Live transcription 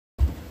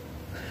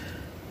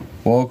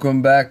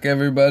Welcome back,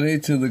 everybody,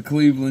 to the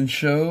Cleveland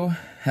Show.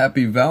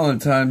 Happy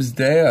Valentine's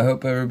Day. I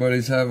hope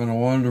everybody's having a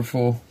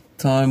wonderful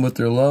time with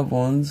their loved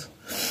ones.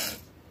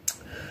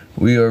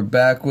 We are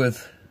back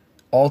with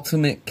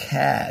Ultimate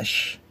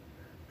Cash.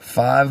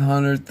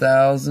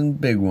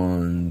 500,000 big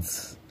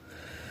ones.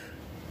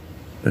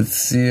 Let's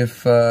see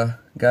if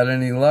got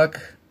any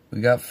luck.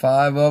 We got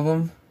 5 of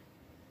them.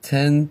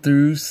 10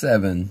 through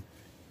 7.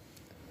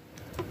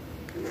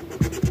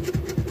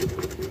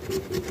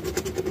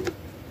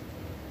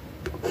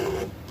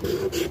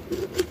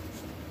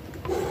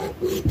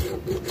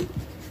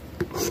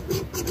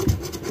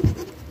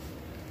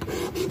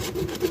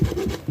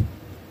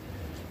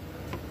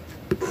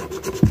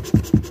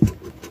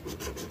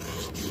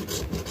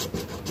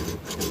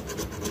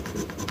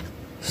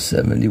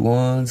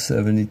 $71,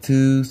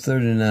 $72,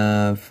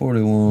 $39,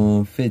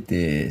 $41,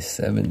 $50,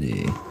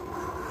 $70.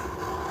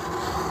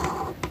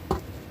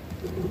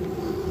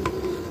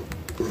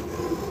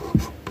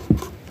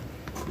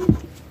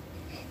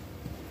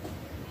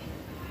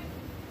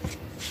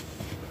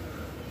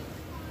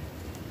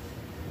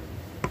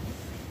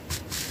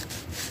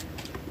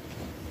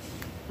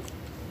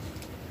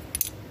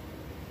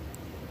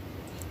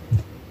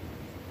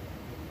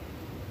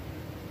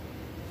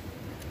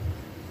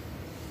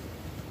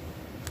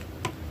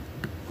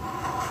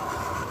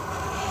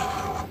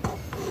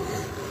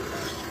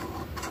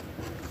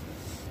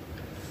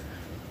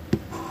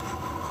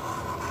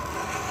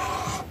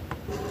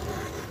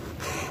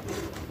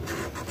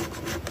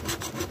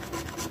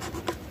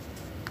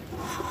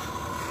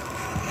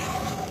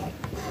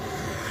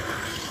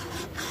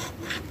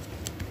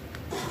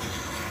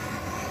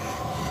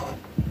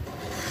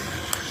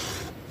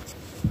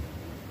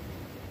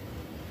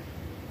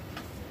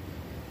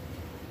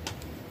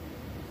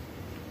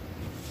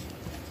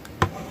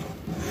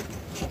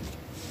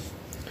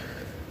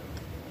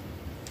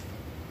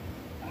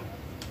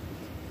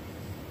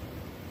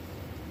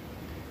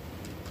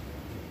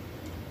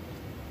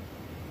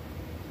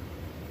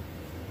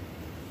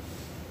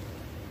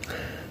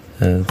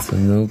 That's a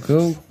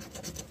no-go.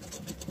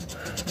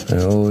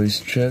 I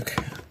always check.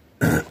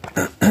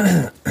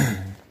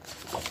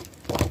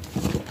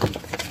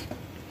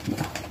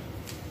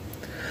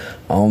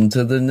 On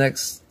to the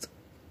next.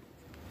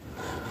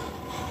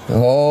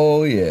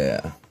 Oh,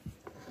 yeah.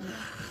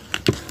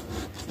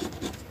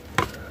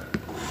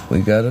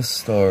 We got a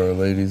star,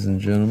 ladies and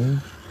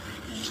gentlemen.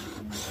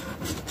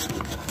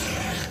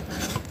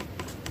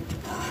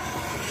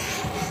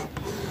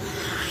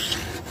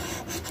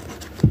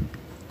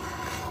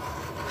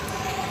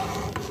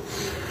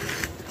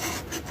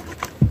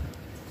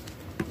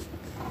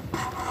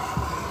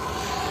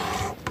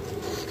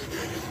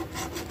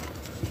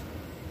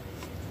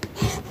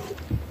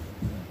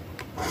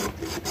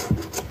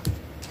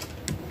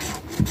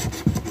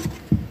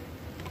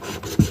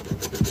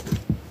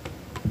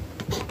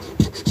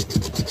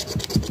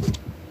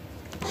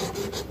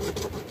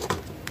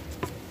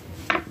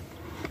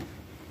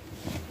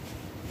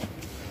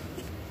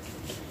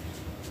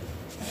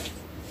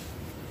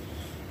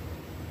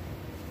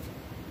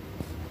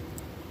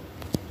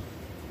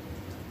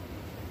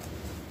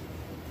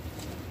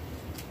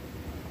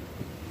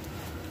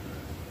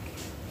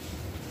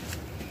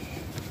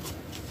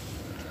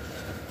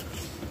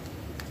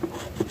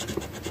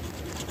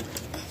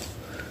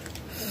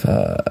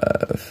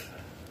 Five.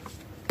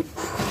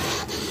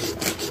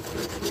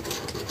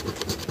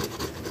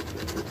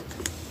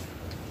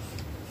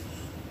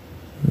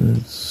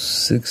 It's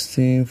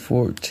 16,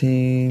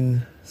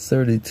 14,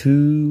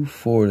 32,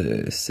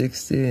 40,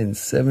 60, and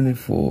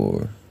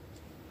 74.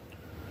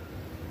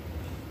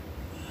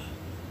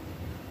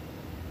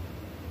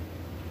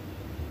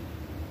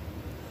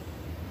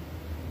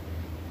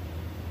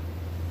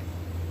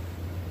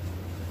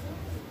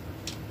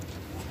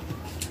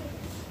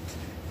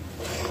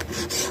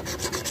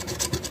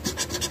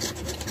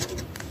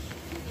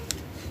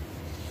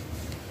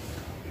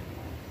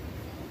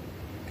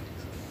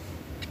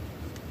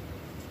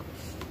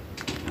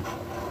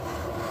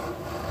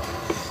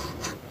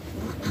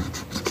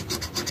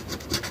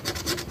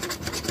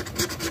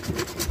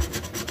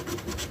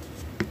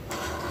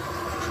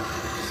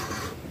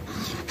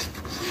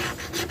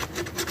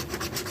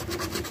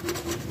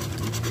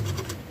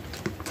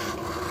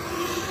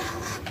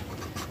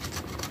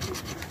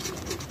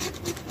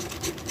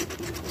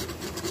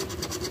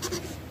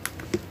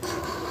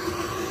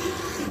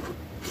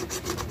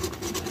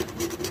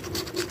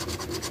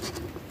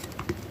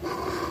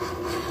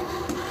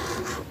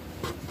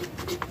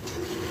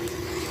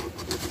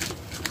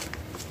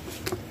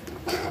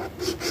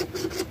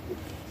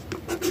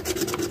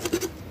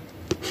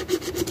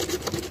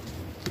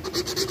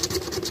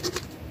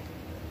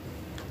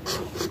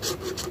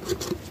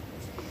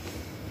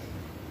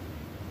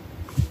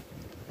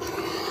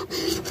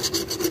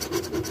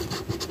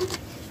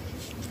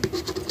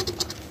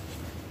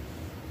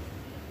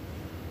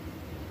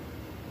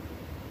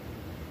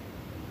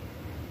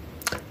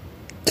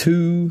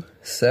 Two,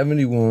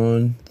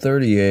 71,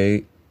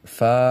 38,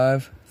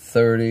 5,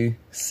 30,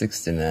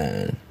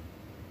 69.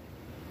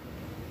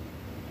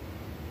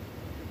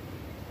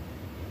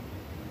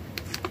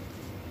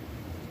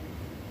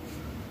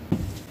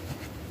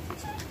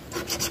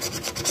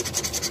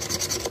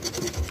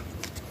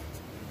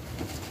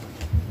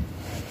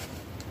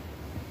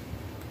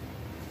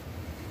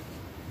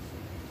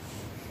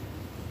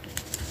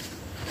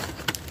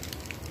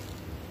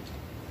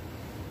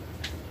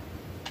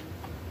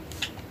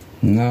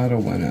 Not a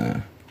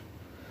winner.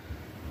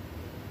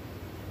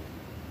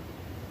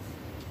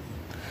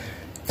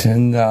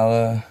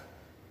 $10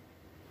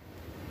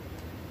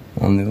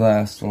 on the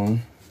last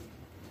one.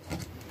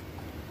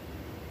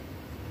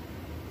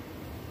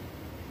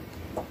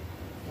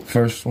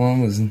 First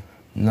one was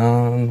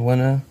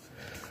non-winner.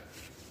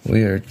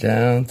 We are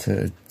down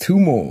to 2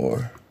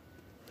 more.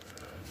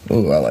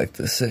 Oh, I like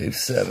to save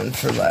 7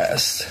 for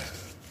last.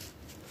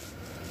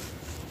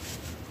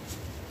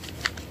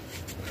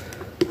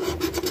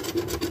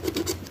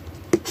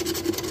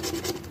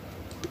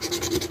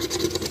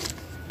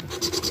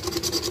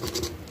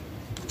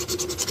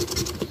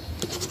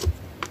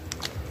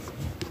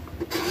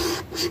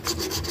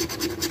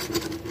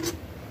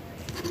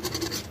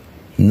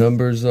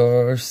 Numbers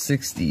are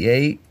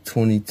 68,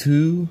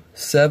 22,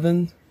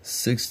 7,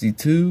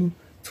 62,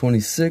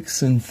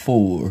 26, and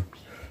 4.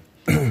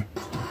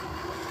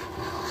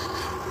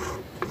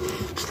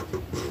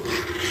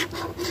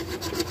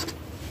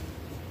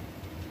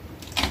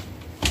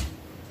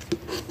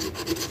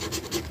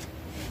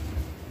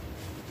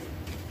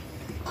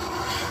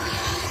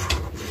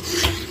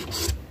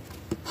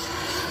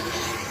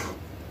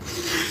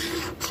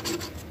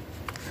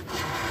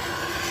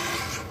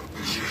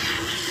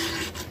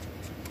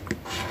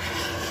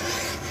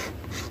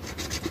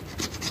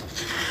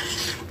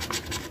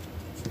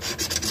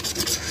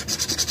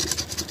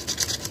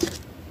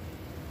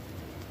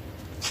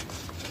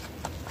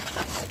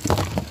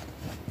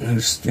 No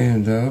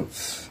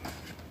standouts.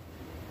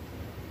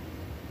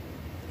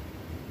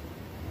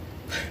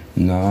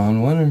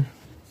 Non-winner.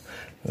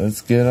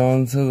 Let's get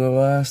on to the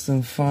last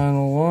and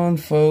final one,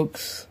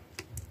 folks.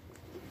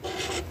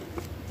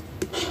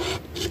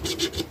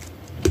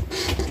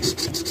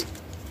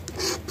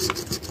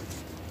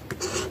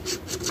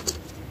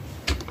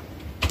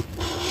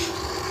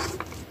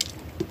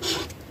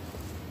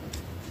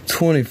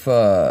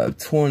 $25,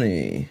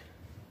 $20,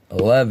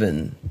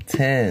 $11,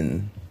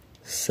 $10,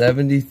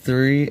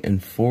 $73,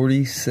 and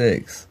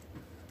 $46.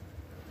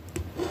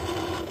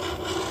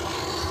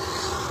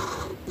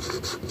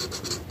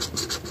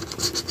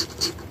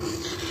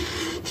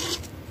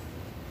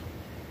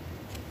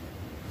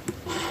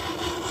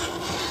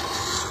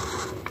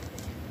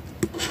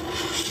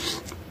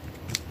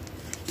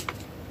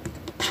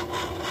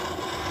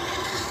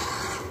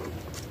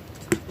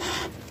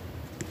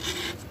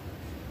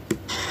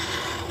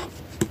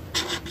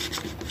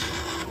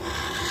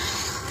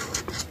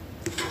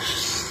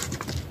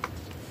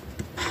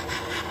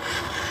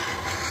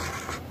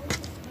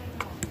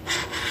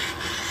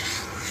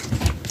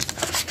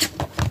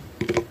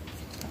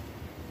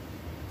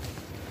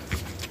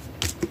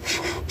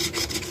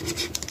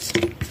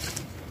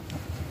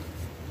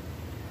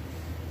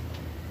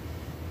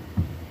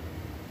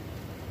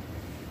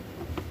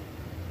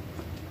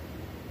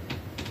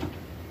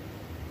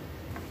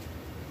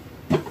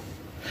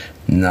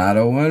 Not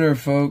a winner,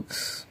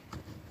 folks.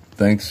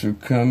 Thanks for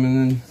coming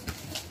and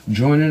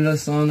joining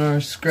us on our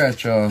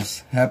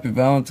scratch-offs. Happy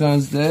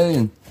Valentine's Day,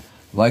 and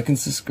like and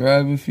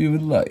subscribe if you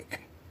would like.